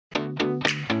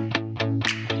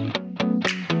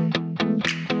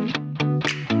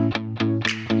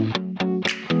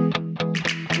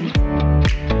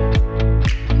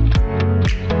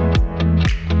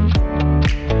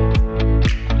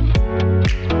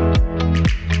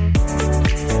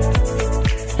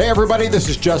everybody, this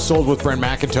is Just Sold with Brent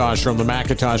McIntosh from the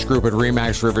McIntosh Group at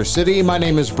RE/MAX River City. My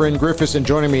name is Bryn Griffiths, and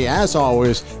joining me, as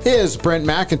always, is Brent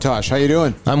McIntosh. How you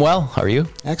doing? I'm well. How are you?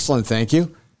 Excellent, thank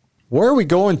you. Where are we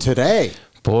going today?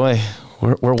 Boy,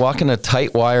 we're walking a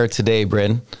tight wire today,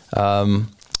 Bryn.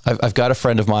 I've got a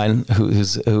friend of mine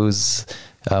who's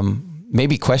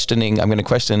maybe questioning. I'm going to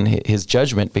question his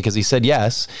judgment because he said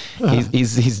yes.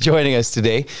 He's joining us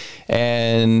today,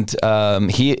 and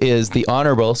he is the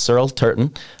Honourable Cyril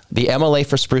Turton, the MLA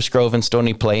for Spruce Grove and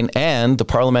Stony Plain, and the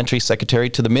Parliamentary Secretary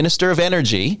to the Minister of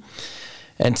Energy.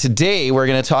 And today we're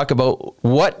going to talk about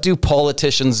what do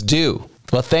politicians do.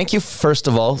 Well, thank you, first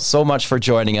of all, so much for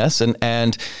joining us.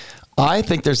 And I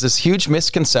think there's this huge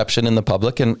misconception in the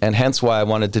public, and hence why I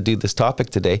wanted to do this topic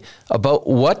today, about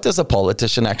what does a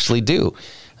politician actually do?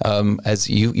 As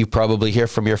you probably hear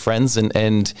from your friends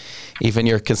and even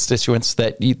your constituents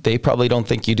that they probably don't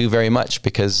think you do very much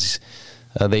because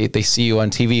they see you on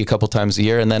TV a couple times a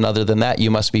year, and then other than that, you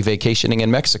must be vacationing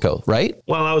in Mexico, right?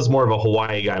 Well, I was more of a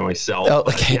Hawaii guy myself. Oh,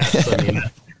 okay. Yes, I mean,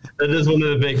 that is one of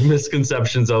the big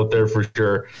misconceptions out there for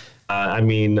sure.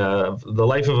 The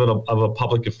life of a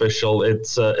public official,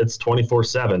 it's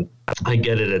 24/7. I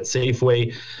get it at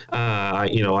Safeway.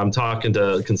 I'm talking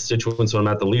to constituents when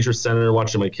I'm at the leisure center,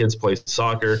 watching my kids play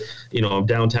soccer. I'm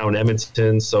downtown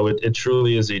Edmonton, so it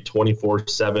truly is a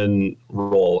 24/7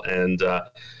 role. And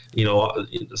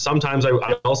sometimes I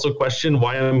also question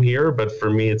why I'm here, but for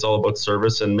me, it's all about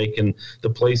service and making the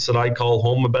place that I call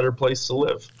home a better place to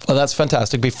live. Well, that's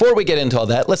fantastic. Before we get into all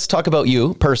that, let's talk about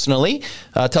you personally.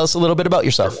 Tell us a little bit about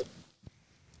yourself.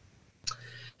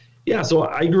 Yeah, so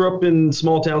I grew up in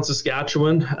small town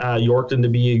Saskatchewan, Yorkton to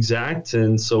be exact.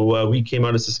 And so we came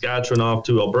out of Saskatchewan off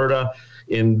to Alberta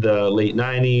in the late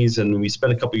 90s, and we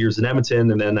spent a couple years in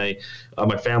Edmonton, and then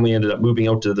my family ended up moving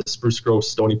out to the Spruce Grove,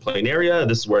 Stony Plain area.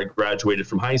 This is where I graduated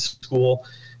from high school,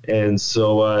 and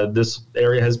so this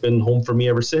area has been home for me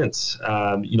ever since.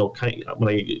 When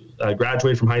I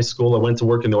graduated from high school, I went to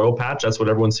work in the oil patch. That's what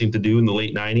everyone seemed to do in the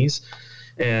late 90s,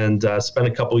 and spent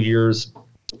a couple years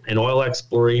in oil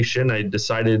exploration. I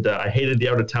decided I hated the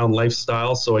out-of-town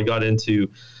lifestyle, so I got into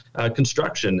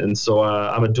construction. And so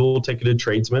I'm a dual-ticketed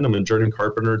tradesman. I'm a journeyman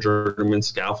carpenter, journeyman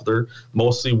scaffolder,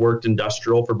 mostly worked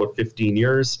industrial for about 15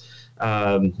 years.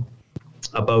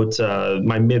 About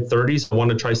my mid-30s, I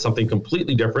wanted to try something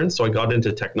completely different. So I got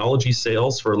into technology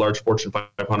sales for a large Fortune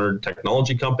 500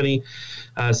 technology company.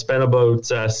 Spent about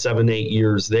 7-8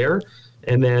 years there.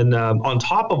 And then on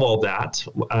top of all that,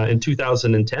 in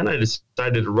 2010, I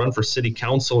decided to run for city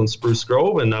council in Spruce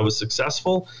Grove, and I was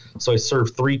successful. So I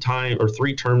served 3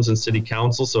 terms in city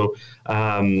council. So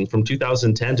from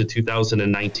 2010 to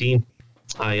 2019,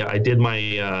 I did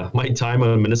my time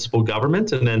on municipal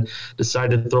government, and then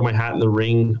decided to throw my hat in the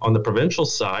ring on the provincial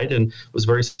side, and was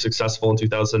very successful in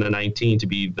 2019 to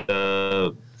be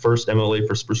the first MLA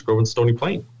for Spruce Grove and Stony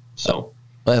Plain. So.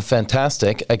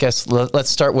 Fantastic. I guess let's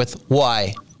start with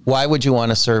why. Why would you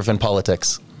want to serve in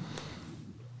politics?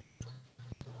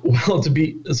 Well,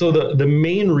 the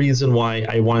main reason why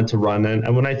I wanted to run,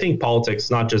 and when I think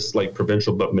politics, not just like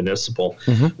provincial, but municipal,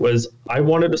 was I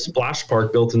wanted a splash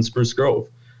park built in Spruce Grove.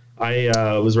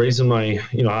 I was raising my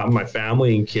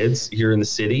family and kids here in the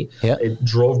city. Yeah. It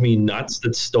drove me nuts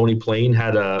that Stony Plain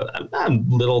had a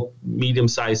little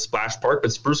medium-sized splash park,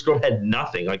 but Spruce Grove had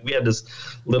nothing. Like, we had this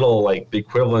little, like, the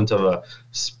equivalent of a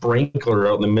sprinkler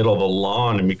out in the middle of a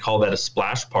lawn, and we call that a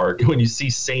splash park. When you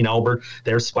see St. Albert,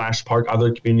 their splash park,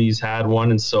 other communities had one,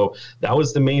 and so that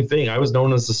was the main thing. I was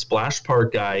known as the splash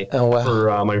park guy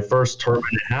for my first term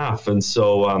and a half, and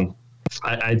so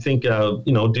I think,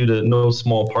 due to no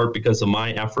small part because of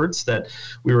my efforts, that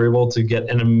we were able to get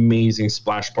an amazing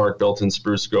splash park built in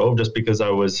Spruce Grove just because I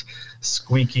was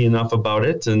squeaky enough about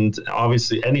it. And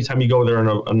obviously, anytime you go there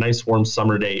on a nice warm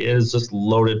summer day, it is just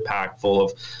loaded, packed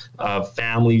full of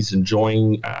families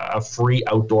enjoying a free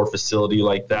outdoor facility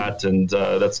like that. And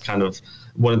that's kind of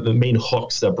one of the main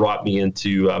hooks that brought me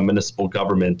into municipal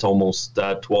government almost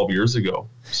 12 years ago.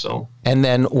 So. And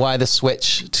then why the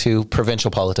switch to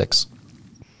provincial politics?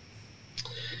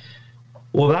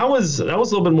 Well, that was a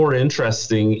little bit more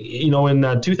interesting. In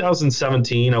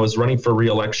 2017, I was running for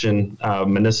re-election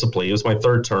municipally. It was my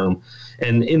third term.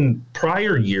 And in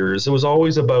prior years, it was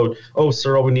always about,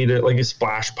 Cyril, we need a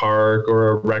splash park or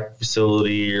a rec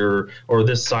facility or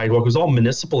this sidewalk. It was all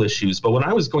municipal issues. But when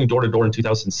I was going door to door in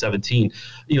 2017,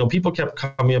 people kept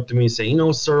coming up to me and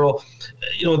saying, Cyril,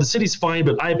 the city's fine,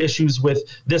 but I have issues with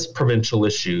this provincial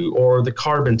issue or the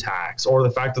carbon tax or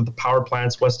the fact that the power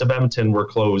plants west of Edmonton were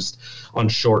closed on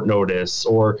short notice,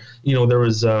 or, there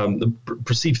was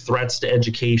perceived threats to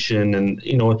education, and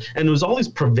it was all these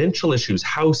provincial issues,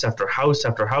 house after house house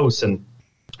after house. And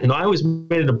I always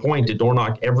made it a point to door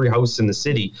knock every house in the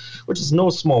city, which is no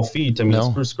small feat. I mean,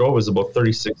 Spruce Grove is about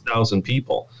 36,000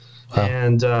 people. Wow.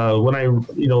 And when I,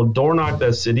 door knocked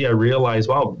that city, I realized,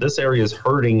 wow, this area is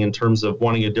hurting in terms of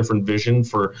wanting a different vision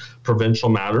for provincial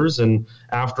matters. And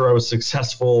after I was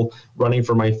successful running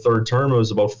for my third term, it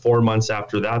was about 4 months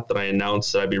after that I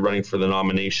announced that I'd be running for the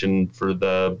nomination for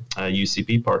the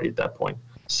UCP party at that point.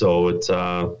 So it's,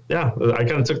 I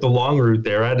kind of took the long route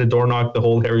there. I had to door knock the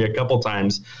whole area a couple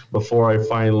times before I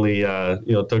finally,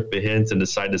 took the hint and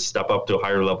decided to step up to a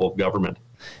higher level of government.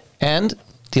 And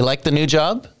do you like the new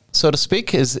job, so to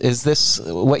speak? Is this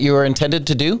what you were intended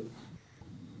to do?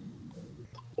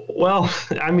 Well,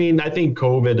 I mean, I think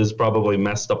COVID has probably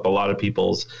messed up a lot of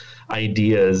people's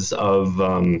ideas of,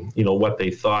 what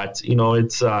they thought.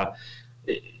 It's,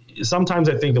 sometimes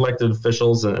I think elected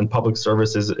officials and public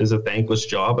service is a thankless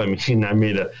job. I mean, I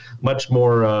made much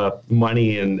more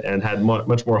money and had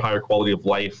much more higher quality of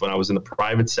life when I was in the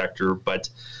private sector. But,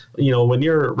 when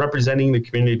you're representing the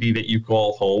community that you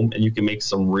call home and you can make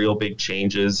some real big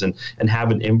changes and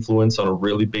have an influence on a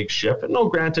really big ship. And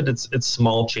granted, it's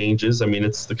small changes. I mean,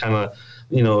 it's the kind of,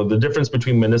 the difference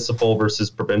between municipal versus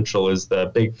provincial is the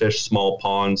big fish, small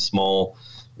pond, small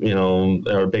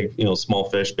or big, small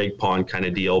fish, big pond kind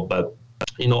of deal. But,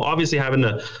 obviously having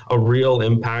a real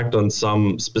impact on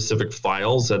some specific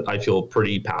files that I feel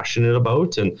pretty passionate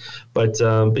about. But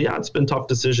yeah, it's been tough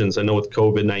decisions. I know with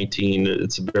COVID-19,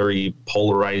 it's a very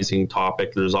polarizing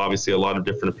topic. There's obviously a lot of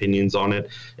different opinions on it,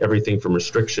 everything from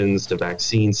restrictions to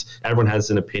vaccines. Everyone has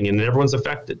an opinion and everyone's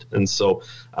affected. And so,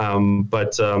 now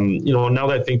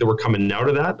that I think that we're coming out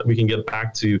of that, we can get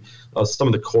back to some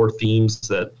of the core themes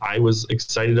that I was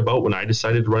excited about when I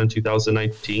decided to run in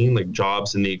 2019, like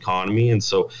jobs and the economy. And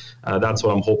so that's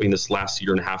what I'm hoping this last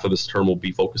year and a half of this term will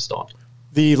be focused on.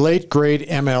 The late great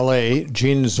MLA,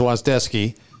 Gene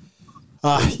Zwozdesky,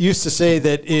 used to say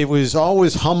that it was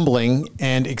always humbling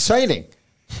and exciting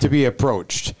to be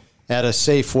approached at a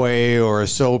Safeway or a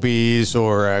Sobeys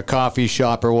or a coffee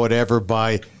shop or whatever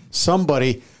by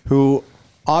somebody who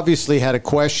obviously had a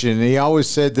question. And he always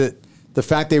said that the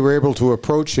fact they were able to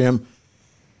approach him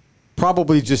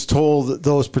probably just told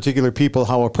those particular people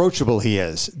how approachable he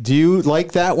is. Do you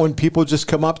like that when people just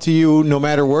come up to you, no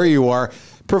matter where you are,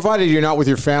 provided you're not with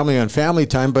your family on family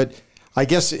time? But I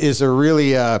guess is it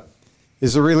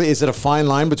a fine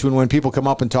line between when people come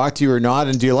up and talk to you or not?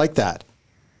 And do you like that?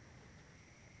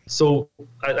 So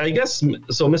I guess,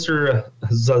 Mr.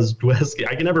 Zwozdesky,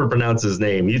 I can never pronounce his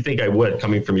name. You'd think I would,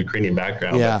 coming from Ukrainian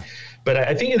background. Yeah. But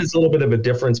I think it is a little bit of a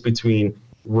difference between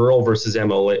rural versus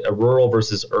rural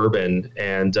versus urban.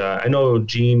 And I know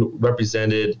Gene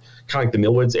represented kind of like the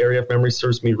Millwoods area, if memory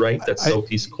serves me right. That's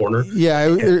southeast corner. Yeah,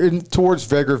 towards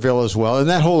Vegreville as well, and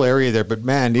that whole area there. But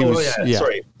man,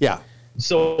 sorry. Yeah.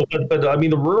 So, but I mean,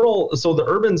 the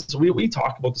urbans, we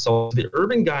talk about this all. The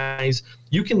urban guys,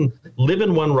 you can live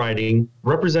in one riding,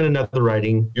 represent another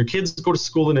riding. Your kids go to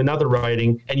school in another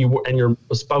riding, and your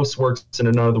spouse works in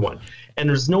another one. And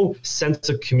there's no sense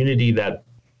of community that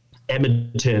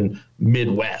Edmonton,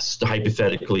 Midwest,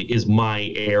 hypothetically, is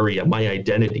my area, my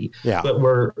identity. Yeah. But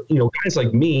where, guys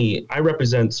like me, I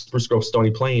represent Spruce Grove,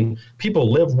 Stony Plain. People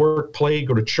live, work, play,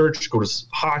 go to church, go to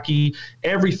hockey.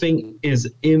 Everything is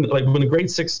in, like when the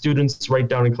grade 6 students write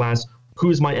down in class,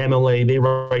 who's my MLA? They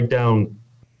write down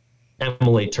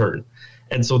MLA Turn.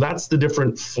 And so that's the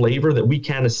different flavor that we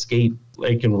can't escape,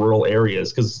 like in rural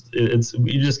areas, because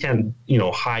you just can't,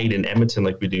 hide in Edmonton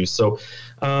like we do. So,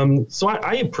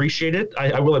 I appreciate it.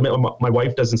 I will admit, my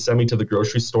wife doesn't send me to the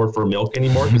grocery store for milk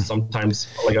anymore because sometimes,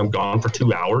 like, I'm gone for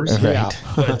 2 hours. Right.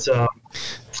 But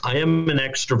I am an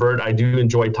extrovert. I do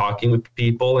enjoy talking with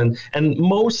people, and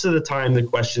most of the time, the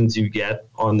questions you get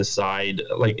on the side,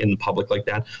 like in public, like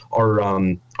that,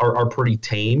 are pretty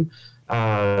tame.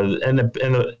 And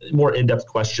the more in-depth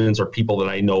questions are people that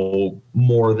I know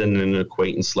more than an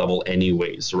acquaintance level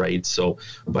anyways, right? So,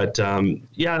 but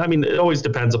yeah, I mean, it always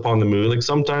depends upon the mood. Like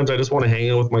sometimes I just want to hang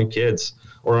out with my kids,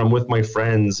 or I'm with my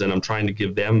friends and I'm trying to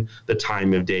give them the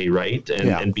time of day, right?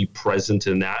 And be present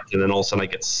in that. And then all of a sudden I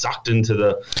get sucked into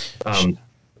the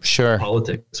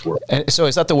politics world. And so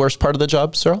is that the worst part of the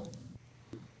job, Cyril?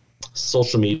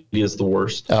 Social media is the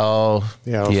worst. Oh,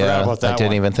 yeah. I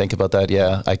didn't even think about that.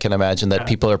 Yeah, I can imagine that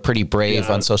people are pretty brave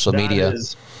on social media.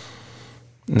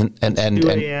 And 2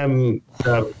 a.m.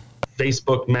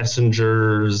 Facebook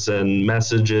messengers and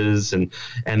messages and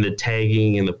the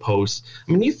tagging and the posts.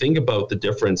 I mean, you think about the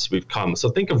difference we've come. So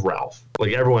think of Ralph.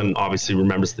 Like everyone obviously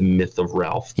remembers the myth of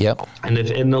Ralph. Yep. And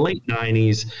if in the late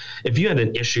 90s, if you had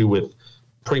an issue with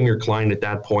Premier Klein at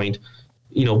that point,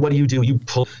 what do?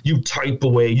 You type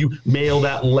away, you mail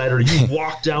that letter, you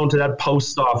walk down to that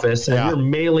post office and you're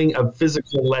mailing a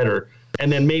physical letter.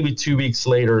 And then maybe 2 weeks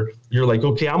later, you're like,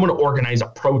 okay, I'm going to organize a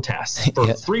protest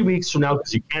for 3 weeks from now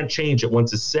because you can't change it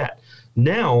once it's set.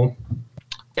 Now,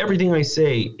 everything I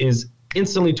say is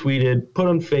instantly tweeted, put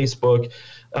on Facebook,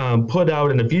 put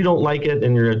out. And if you don't like it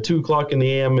and you're at 2 o'clock in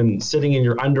the AM and sitting in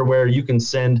your underwear, you can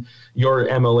send your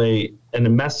MLA an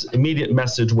immediate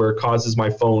message where it causes my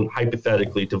phone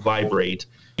hypothetically to vibrate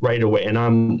right away. And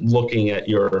I'm looking at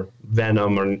your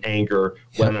venom or anger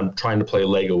when I'm trying to play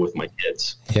Lego with my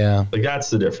kids. Yeah. Like, that's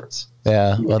the difference.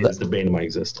 Yeah. Well, that's the bane of my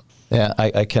existence. Yeah,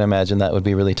 I can imagine that would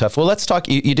be really tough. Well, let's talk.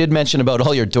 You did mention about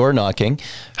all your door knocking.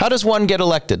 How does one get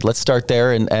elected? Let's start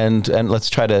there, and let's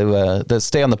try to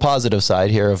stay on the positive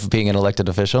side here of being an elected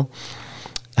official.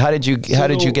 How did you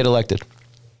get elected?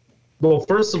 Well,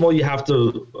 first of all, you have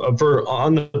to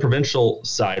on the provincial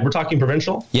side. We're talking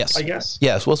provincial. Yes, I guess.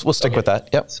 Yes, we'll stick with that.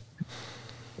 Yep.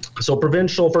 So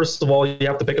provincial, first of all, you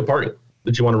have to pick a party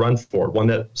that you want to run for, one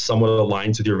that somewhat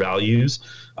aligns with your values,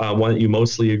 one that you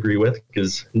mostly agree with,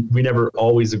 because we never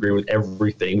always agree with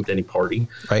everything with any party.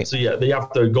 Right. So yeah, they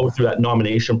have to go through that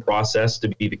nomination process to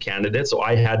be the candidate. So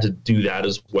I had to do that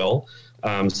as well.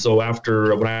 So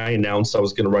after when I announced I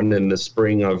was going to run in the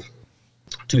spring of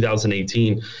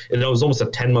 2018, and it was almost a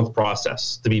 10-month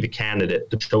process to be the candidate,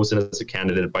 to be chosen as a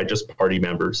candidate by just party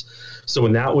members. So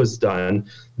when that was done,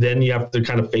 then you have to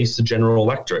kind of face the general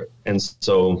electorate. And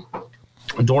so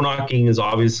door knocking is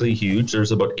obviously huge.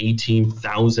 There's about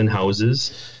 18,000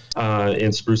 houses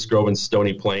in Spruce Grove and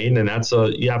Stony Plain, and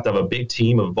you have to have a big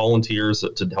team of volunteers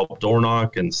to help door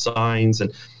knock and signs.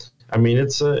 And I mean,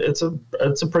 it's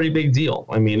a pretty big deal.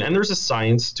 I mean, and there's a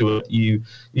science to it. You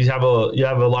have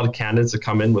a lot of candidates that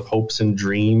come in with hopes and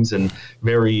dreams and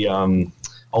very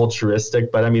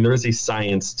altruistic, but I mean, there is a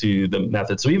science to the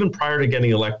method. So even prior to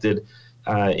getting elected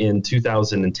in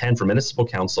 2010 for municipal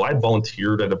council, I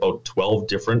volunteered at about 12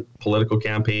 different political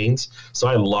campaigns. So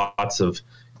I had lots of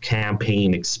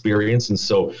campaign experience. And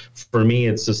so for me,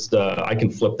 it's just, I can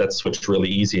flip that switch really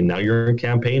easy. And now you're in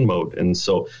campaign mode. And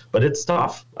so, but it's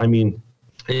tough. I mean,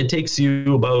 it takes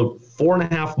you about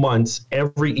 4.5 months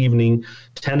every evening,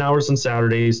 10 hours on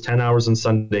Saturdays, 10 hours on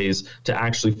Sundays to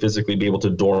actually physically be able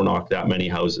to door knock that many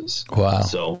houses. Wow.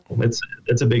 So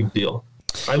it's a big deal.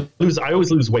 I always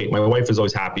lose weight. My wife is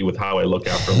always happy with how I look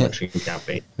after an election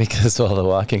campaign. Because of all the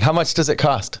walking. How much does it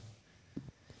cost?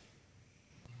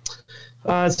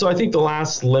 So I think the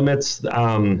last limits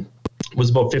was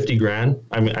about 50 grand.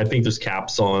 I mean, I think there's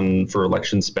caps for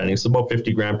election spending. So about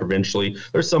 50 grand provincially.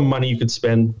 There's some money you could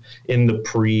spend in the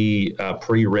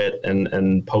pre-writ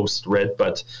and post-writ.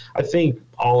 But I think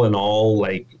all in all,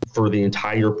 like for the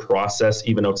entire process,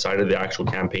 even outside of the actual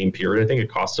campaign period, I think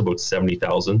it costs about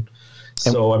 70,000.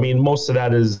 So, I mean, most of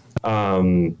that is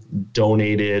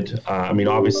donated. I mean,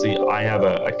 obviously, I have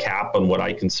a cap on what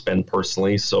I can spend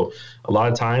personally. So a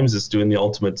lot of times it's doing the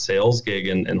ultimate sales gig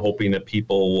and hoping that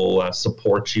people will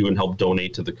support you and help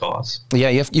donate to the cause. Yeah,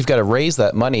 you've got to raise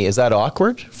that money. Is that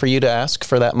awkward for you to ask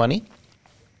for that money?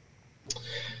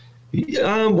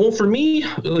 Well, for me,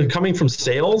 coming from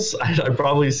sales, I'd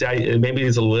probably say maybe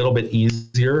it's a little bit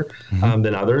easier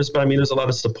than others. But I mean, there's a lot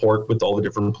of support with all the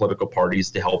different political parties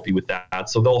to help you with that.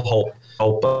 So they'll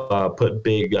help put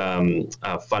big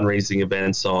fundraising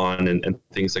events on and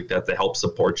things like that to help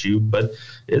support you. But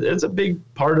it's a big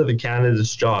part of the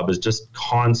candidate's job is just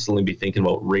constantly be thinking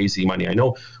about raising money. I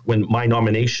know when my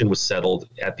nomination was settled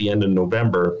at the end of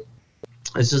November,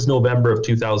 this is November of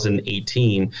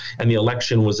 2018, and the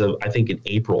election was, I think, in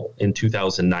April in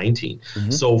 2019.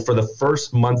 Mm-hmm. So for the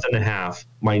first month and a half,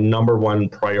 my number one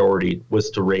priority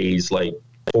was to raise like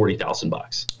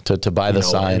 $40,000 to buy the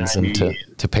signs and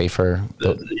to pay for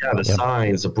the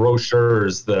signs, the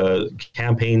brochures, the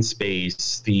campaign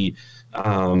space, the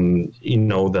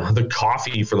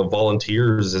coffee for the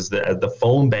volunteers, is the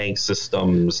phone bank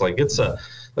systems.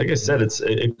 Like I said,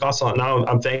 it costs a lot. Now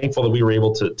I'm thankful that we were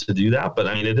able to do that, but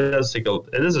I mean, it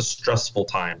is a stressful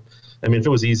time. I mean, if it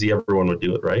was easy, everyone would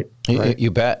do it, right?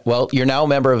 You bet. Well, you're now a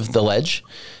member of the Ledge,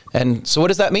 and so what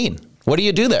does that mean? What do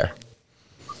you do there?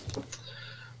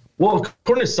 Well,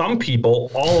 according to some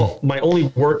people, my only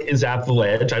work is at the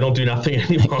Ledge. I don't do nothing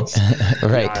anymore.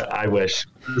 Right. I wish.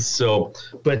 So,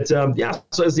 but so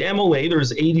as the MLA,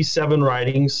 there's 87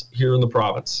 ridings here in the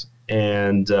province.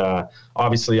 And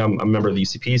obviously, I'm a member of the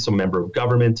UCP, so I'm a member of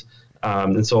government.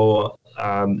 And so,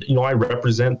 I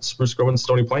represent Spruce Grove and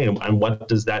Stony Plain. And what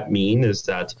does that mean is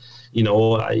that,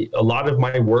 a lot of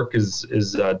my work is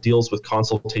deals with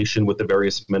consultation with the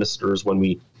various ministers when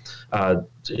we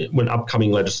when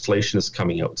upcoming legislation is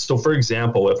coming out. So, for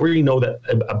example, if we know that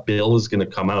a bill is going to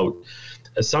come out,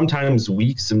 sometimes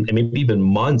weeks and maybe even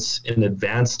months in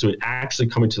advance to it actually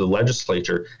coming to the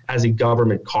legislature as a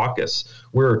government caucus.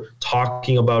 We're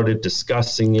talking about it,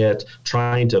 discussing it,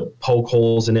 trying to poke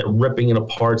holes in it, ripping it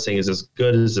apart, saying, is this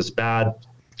good, is this bad?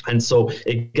 And so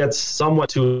it gets somewhat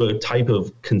to a type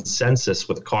of consensus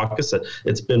with caucus that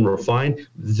it's been refined.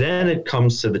 Then it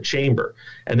comes to the chamber.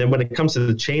 And then when it comes to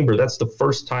the chamber, that's the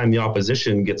first time the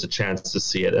opposition gets a chance to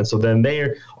see it. And so then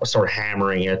they start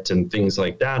hammering it and things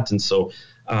like that. And so,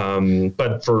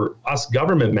 but for us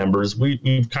government members,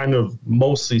 we've kind of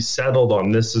mostly settled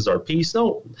on this is our piece.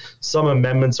 No, some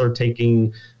amendments are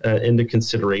taking into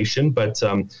consideration, but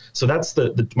so that's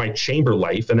my chamber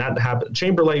life, and that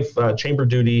chamber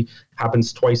duty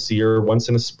happens twice a year, once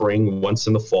in the spring, once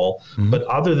in the fall. Mm-hmm. But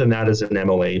other than that, as an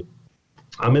MLA,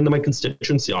 I'm in my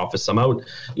constituency office. I'm out,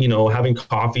 having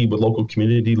coffee with local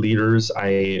community leaders.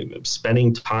 I'm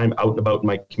spending time out and about in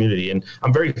my community. And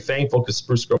I'm very thankful because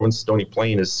Spruce Grove and Stony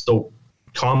Plain is so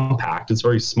compact. It's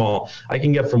very small. I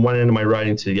can get from one end of my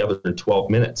riding to the other in 12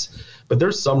 minutes. But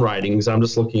there's some ridings, I'm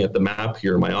just looking at the map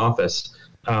here in my office.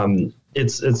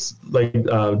 It's like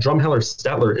Drumheller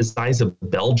Stettler is the size of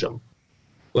Belgium.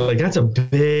 Like, that's a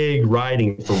big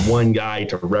riding for one guy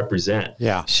to represent.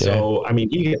 Yeah. Sure. So, I mean,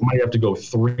 he might have to go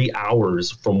 3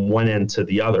 hours from one end to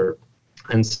the other.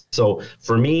 And so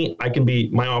for me,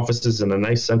 my office is in a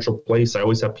nice central place. I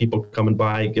always have people coming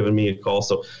by, giving me a call.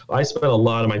 So I spend a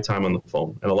lot of my time on the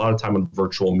phone and a lot of time on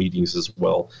virtual meetings as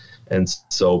well. And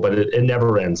so, but it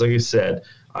never ends. Like I said,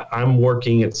 I'm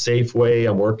working at Safeway,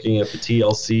 I'm working at the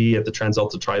TLC, at the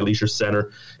TransAlta Tri-Leisure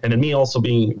Center. And then me also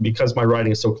because my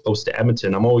riding is so close to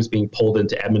Edmonton, I'm always being pulled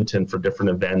into Edmonton for different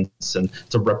events and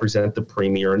to represent the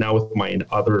Premier. Now with my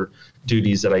other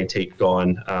duties that I take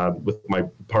on with my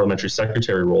parliamentary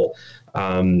secretary role,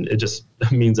 it just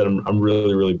means that I'm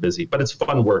really, really busy. But it's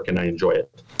fun work and I enjoy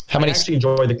it. I actually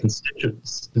enjoy the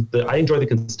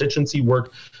constituency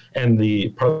work and the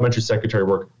parliamentary secretary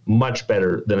work much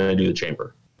better than I do the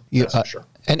chamber. That's for sure.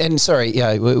 And sorry,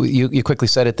 yeah, you quickly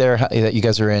said it there that you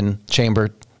guys are in chamber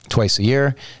twice a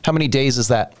year. How many days is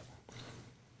that?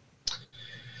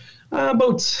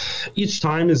 About each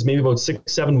time is maybe about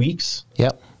 6-7 weeks.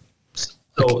 Yep.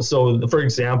 So for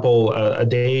example, a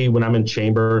day when I'm in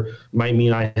chamber might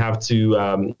mean I have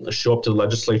to show up to the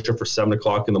legislature for 7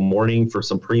 o'clock in the morning for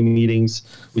some pre-meetings.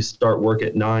 We start work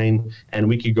at 9, and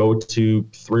we could go to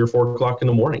 3 or 4 o'clock in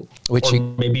the morning,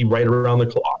 maybe right around the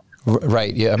clock.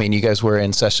 Right. Yeah. I mean, you guys were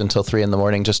in session till 3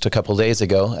 a.m. just a couple of days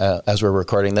ago, as we're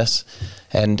recording this,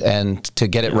 and to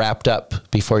get it wrapped up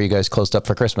before you guys closed up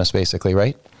for Christmas, basically,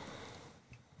 right?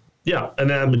 Yeah, and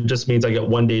then it just means I get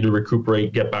 1 day to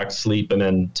recuperate, get back to sleep, and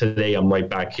then today I'm right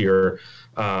back here.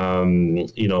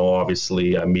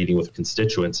 Obviously I'm meeting with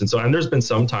constituents, and there's been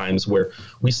some times where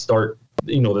we start,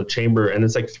 the chamber, and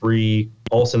it's like 3.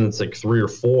 All of a sudden it's like 3 or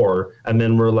 4, and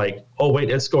then we're like, oh wait,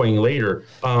 it's going later.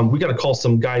 We got to call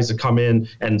some guys to come in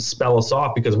and spell us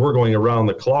off because we're going around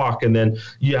the clock. And then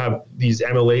you have these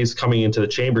MLAs coming into the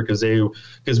chamber because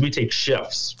we take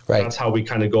shifts. Right. That's how we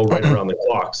kind of go right around the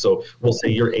clock. So we'll say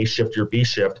you're A shift, you're B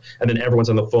shift, and then everyone's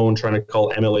on the phone trying to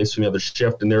call MLAs from the other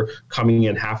shift, and they're coming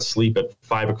in half asleep at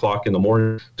 5 o'clock in the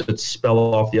morning to spell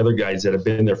off the other guys that have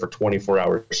been there for 24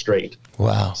 hours straight.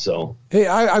 Wow. So hey,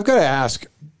 I've got to ask.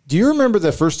 Do you remember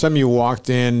the first time you walked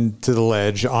into the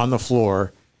ledge on the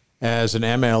floor as an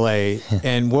MLA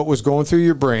and what was going through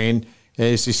your brain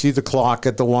as you see the clock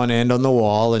at the one end on the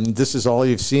wall, and this is all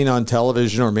you've seen on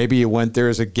television, or maybe you went there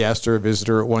as a guest or a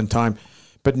visitor at one time,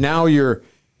 but now you're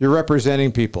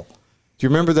representing people. Do you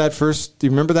remember that first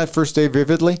day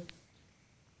vividly?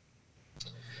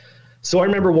 So I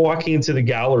remember walking into the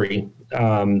gallery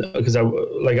because I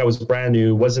was brand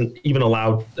new, wasn't even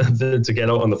allowed to get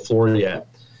out on the floor yet.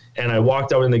 And I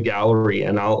walked out in the gallery,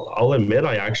 and I'll admit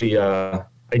I actually I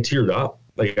teared up.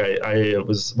 Like I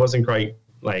wasn't quite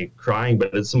like crying,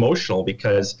 but it's emotional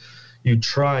because you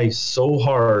try so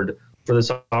hard for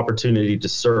this opportunity to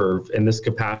serve in this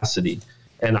capacity.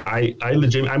 And I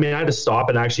had to stop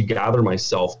and actually gather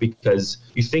myself, because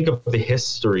you think of the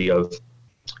history of,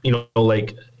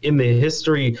 like in the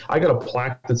history, I got a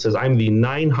plaque that says I'm the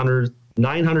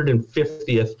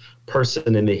 950th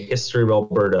person in the history of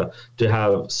Alberta to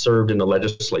have served in the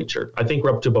legislature. I think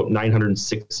we're up to about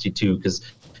 962 because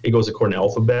it goes according to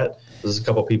alphabet. There's a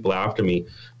couple people after me.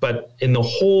 But in the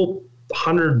whole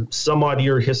 100 some odd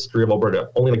year history of Alberta,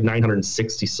 only like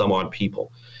 960 some odd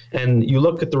people. And you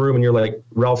look at the room and you're like,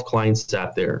 Ralph Klein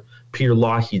sat there, Peter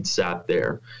Lougheed sat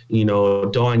there,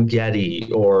 Don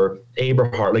Getty or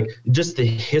Aberhart, like just the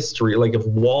history. Like if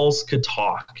walls could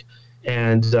talk,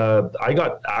 And I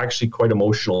got actually quite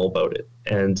emotional about it.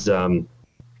 And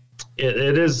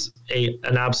it is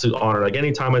an absolute honor. Like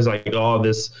anytime I was like, oh,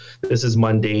 this is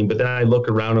mundane, but then I look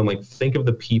around and like think of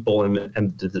the people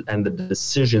and the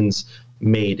decisions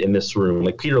made in this room.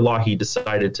 Like Peter Lougheed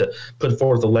decided to put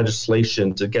forth the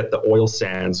legislation to get the oil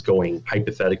sands going,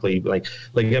 hypothetically. Like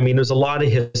I mean, there's a lot of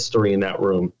history in that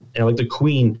room, and like the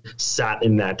Queen sat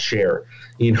in that chair.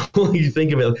 You know, you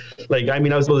think of it. Like I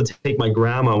mean, I was able to take my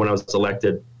grandma when I was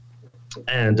elected,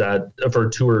 and for a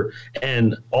tour,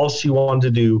 and all she wanted to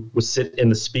do was sit in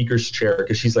the speaker's chair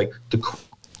because she's like, the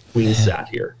Queen sat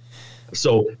here.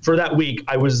 So for that week,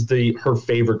 I was her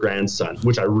favorite grandson,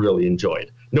 which I really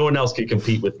enjoyed. No one else could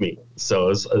compete with me, so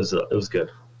it was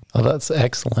good. Well, that's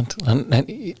excellent.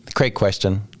 And great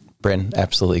question, Bryn.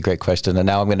 Absolutely great question. And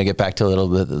now I'm going to get back to a little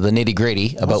bit the nitty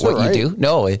gritty about what you do.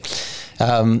 No,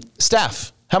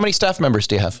 staff. How many staff members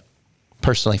do you have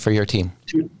personally for your team?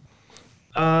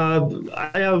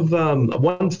 I have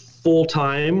one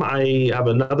full-time. I have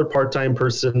another part-time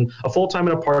person, a full-time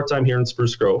and a part-time here in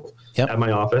Spruce Grove at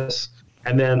my office.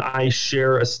 And then I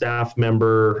share a staff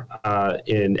member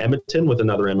in Edmonton with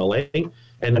another MLA.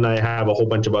 And then I have a whole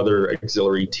bunch of other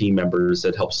auxiliary team members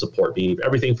that help support me.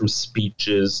 Everything from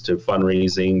speeches to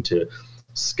fundraising to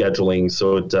scheduling.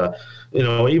 So,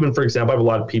 even for example, I have a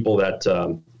lot of people that,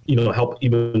 help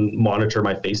even monitor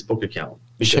my Facebook account.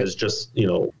 Because just,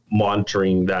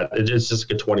 monitoring that, it's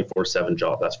just a 24/7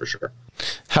 job, that's for sure.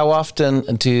 How often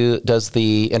does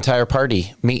the entire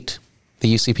party meet,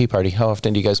 the UCP party? How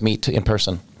often do you guys meet in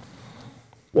person?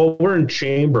 Well, we're in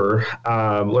chamber.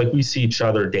 We see each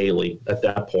other daily at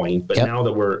that point. But now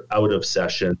that we're out of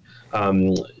session,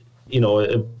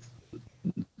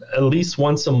 at least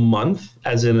once a month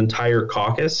as an entire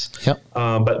caucus.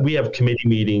 But we have committee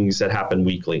meetings that happen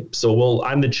weekly. So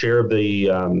I'm the chair of the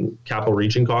Capital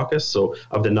Region Caucus. So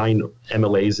of the 9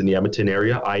 MLAs in the Edmonton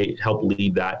area, I help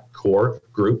lead that core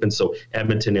group. And so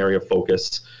Edmonton area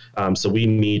focus. So we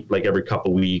meet like every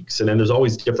couple of weeks. And then there's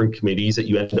always different committees that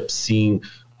you end up seeing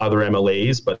other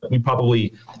MLAs. But we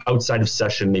probably, outside of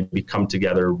session, maybe come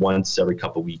together once every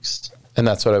couple of weeks. And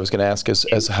that's what I was going to ask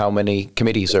is how many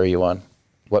committees are you on?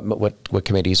 What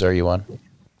committees are you on?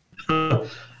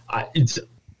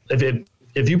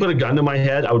 If you put a gun to my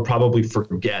head, I would probably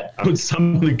forget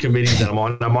some of the committees that I'm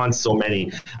on. I'm on so many.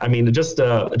 I mean, just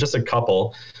a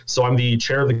couple. So I'm the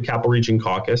chair of the Capital Region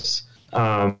Caucus.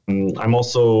 I'm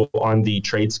also on the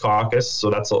Trades Caucus.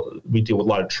 So we deal with a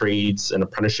lot of trades and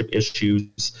apprenticeship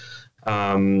issues.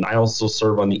 I also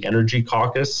serve on the Energy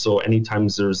Caucus. So anytime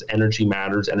there's energy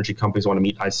matters, energy companies want to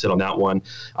meet, I sit on that one.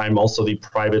 I'm also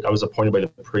I was appointed by the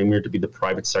Premier to be the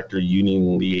private sector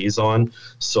union liaison.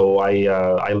 So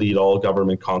I lead all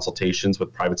government consultations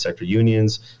with private sector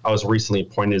unions. I was recently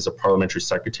appointed as a parliamentary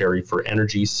secretary for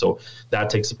energy. So that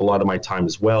takes up a lot of my time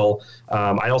as well.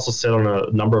 I also sit on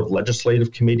a number of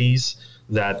legislative committees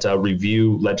that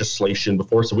review legislation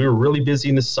before. So we were really busy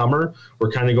in the summer.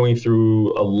 We're kind of going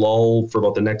through a lull for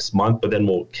about the next month, but then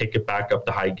we'll kick it back up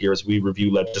to high gear as we review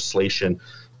legislation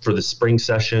for the spring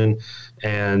session.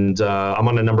 And I'm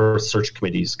on a number of search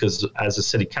committees because as a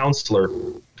city councillor,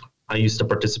 I used to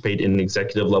participate in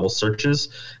executive level searches.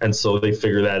 And so they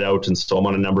figure that out. And so I'm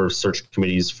on a number of search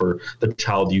committees for the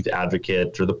Child Youth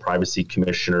Advocate or the Privacy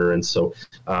Commissioner. And so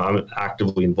I'm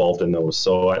actively involved in those.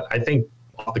 So I think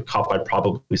off the cuff, I'd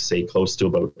probably say close to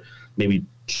about maybe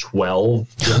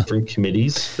 12 different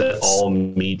committees that all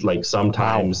meet like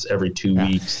sometimes every 2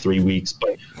 weeks, 3 weeks,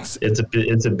 but it's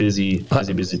a busy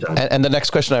time. And the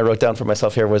next question I wrote down for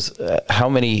myself here was how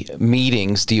many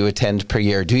meetings do you attend per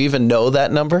year? Do you even know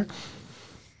that number?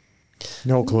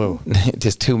 No clue.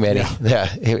 Just too many. Yeah.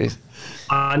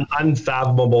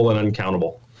 Unfathomable and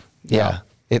uncountable. Yeah.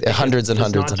 Hundreds and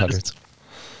hundreds and hundreds.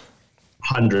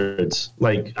 Hundreds.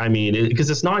 Like, I mean, because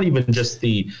it's not even just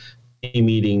the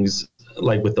meetings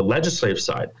like with the legislative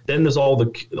side. Then there's all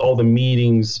the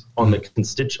meetings on the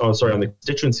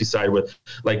constituency side with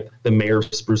like the mayor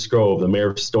of Spruce Grove, the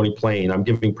mayor of Stony Plain. I'm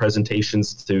giving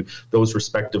presentations to those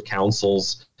respective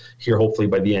councils here, hopefully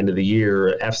by the end of the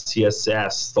year.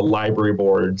 FCSS, the library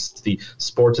boards, the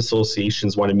sports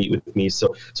associations want to meet with me.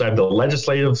 So I have the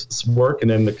legislative work and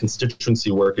then the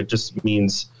constituency work. It just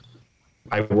means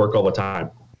I work all the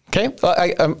time. Okay,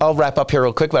 I'll wrap up here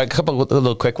real quick, but a couple of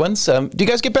little quick ones. Do you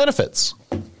guys get benefits?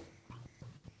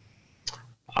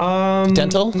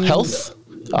 Dental, health,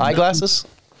 eyeglasses?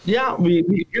 Yeah, we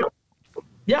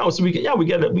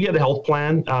get a health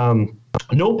plan.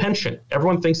 No pension.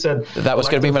 Everyone thinks that was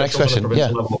going to be my next question.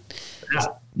 Yeah.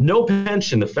 No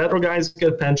pension. The federal guys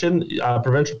get a pension.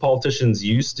 Provincial politicians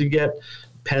used to get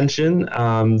pension.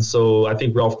 So I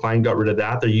think Ralph Klein got rid of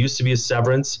that. There used to be a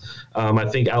severance. I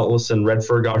think Atlas and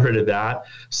Redford got rid of that.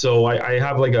 So I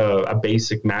have like a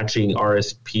basic matching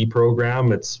RSP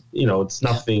program. It's, it's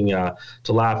nothing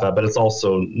to laugh at, but it's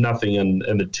also nothing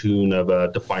in the tune of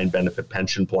a defined benefit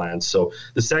pension plan. So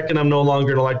the second I'm no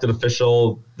longer an elected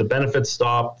official, the benefits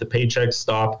stop, the paychecks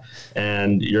stop,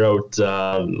 and you're out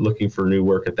looking for new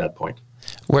work at that point.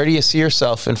 Where do you see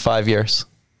yourself in 5 years?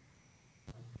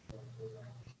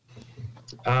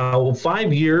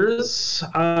 5 years,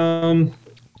 I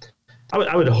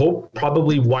would hope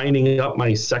probably winding up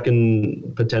my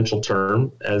second potential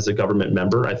term as a government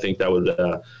member. I think that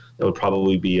would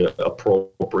probably be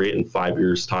appropriate in 5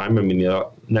 years' time. I mean, the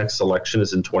next election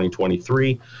is in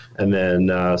 2023, and then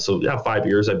 5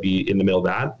 years I'd be in the middle of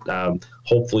that.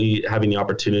 Hopefully, having the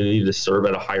opportunity to serve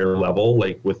at a higher level,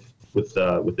 like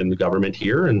within the government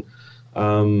here,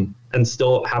 and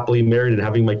still happily married and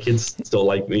having my kids still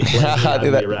like me,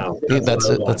 around.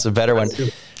 That's a better one.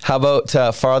 How about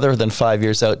farther than 5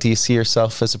 years out? Do you see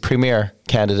yourself as a premier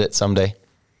candidate someday?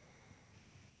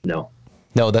 No,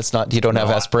 that's not. You don't have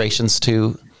aspirations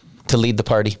to lead the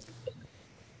party.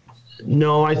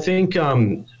 No, I think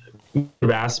you would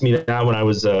have asked me that when I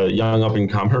was a young up and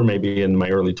comer, maybe in my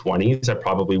early 20s. I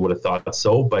probably would have thought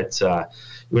so, but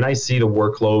when I see the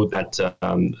workload that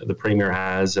the Premier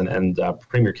has, and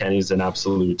Premier Kenney's an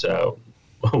absolute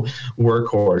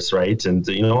workhorse, right? And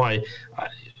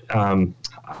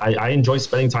I enjoy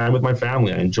spending time with my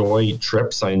family. I enjoy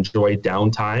trips. I enjoy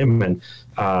downtime, and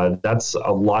that's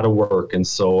a lot of work. And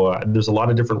so there's a lot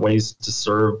of different ways to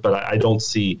serve, but I don't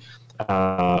see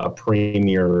a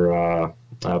Premier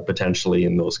potentially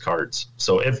in those cards.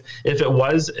 So if it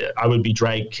was, I would be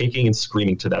dragged kicking and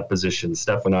screaming to that position. It's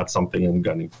definitely not something I'm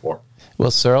gunning for.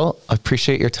 Well, Cyril, I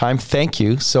appreciate your time. Thank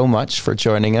you so much for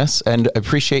joining us, and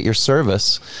appreciate your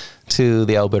service to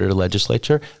the Alberta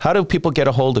legislature. How do people get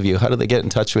a hold of you? How do they get in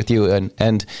touch with you?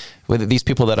 And with these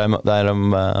people that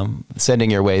I'm sending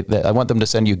your way, I want them to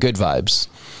send you good vibes,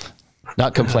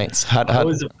 not complaints.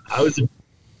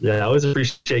 I always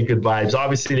appreciate good vibes.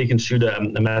 Obviously, they can shoot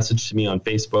a message to me on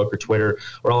Facebook or Twitter,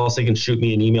 or else they can shoot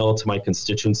me an email to my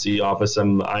constituency office.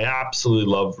 I absolutely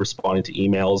love responding to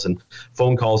emails, and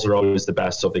phone calls are always the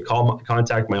best. So if they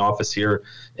contact my office here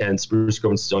in Spruce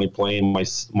Grove and Stony Plain,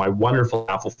 my wonderful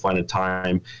staff will find a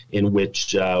time in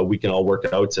which we can all work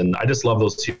it out. And I just love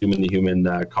those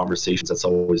human-to-human conversations. That's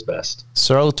always best.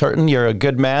 Cyril Turton, you're a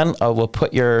good man. We'll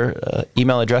put your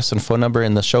email address and phone number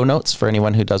in the show notes for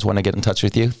anyone who does want to get in touch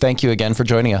with you. Thank you again for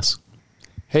joining us.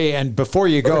 Hey, and before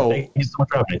you go, thank you so much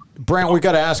for having me. Brent, we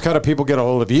got to ask, how do people get a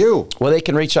hold of you? Well, they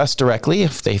can reach us directly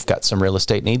if they've got some real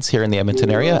estate needs here in the Edmonton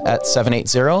area at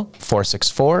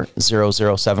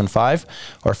 780-464-0075,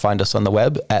 or find us on the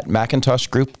web at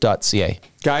macintoshgroup.ca.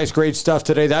 Guys, great stuff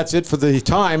today. That's it for the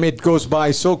time. It goes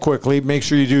by so quickly. Make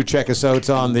sure you do check us out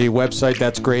on the website.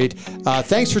 That's great.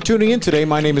 Thanks for tuning in today.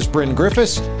 My name is Bryn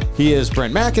Griffiths. He is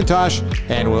Brent McIntosh,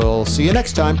 and we'll see you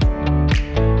next time.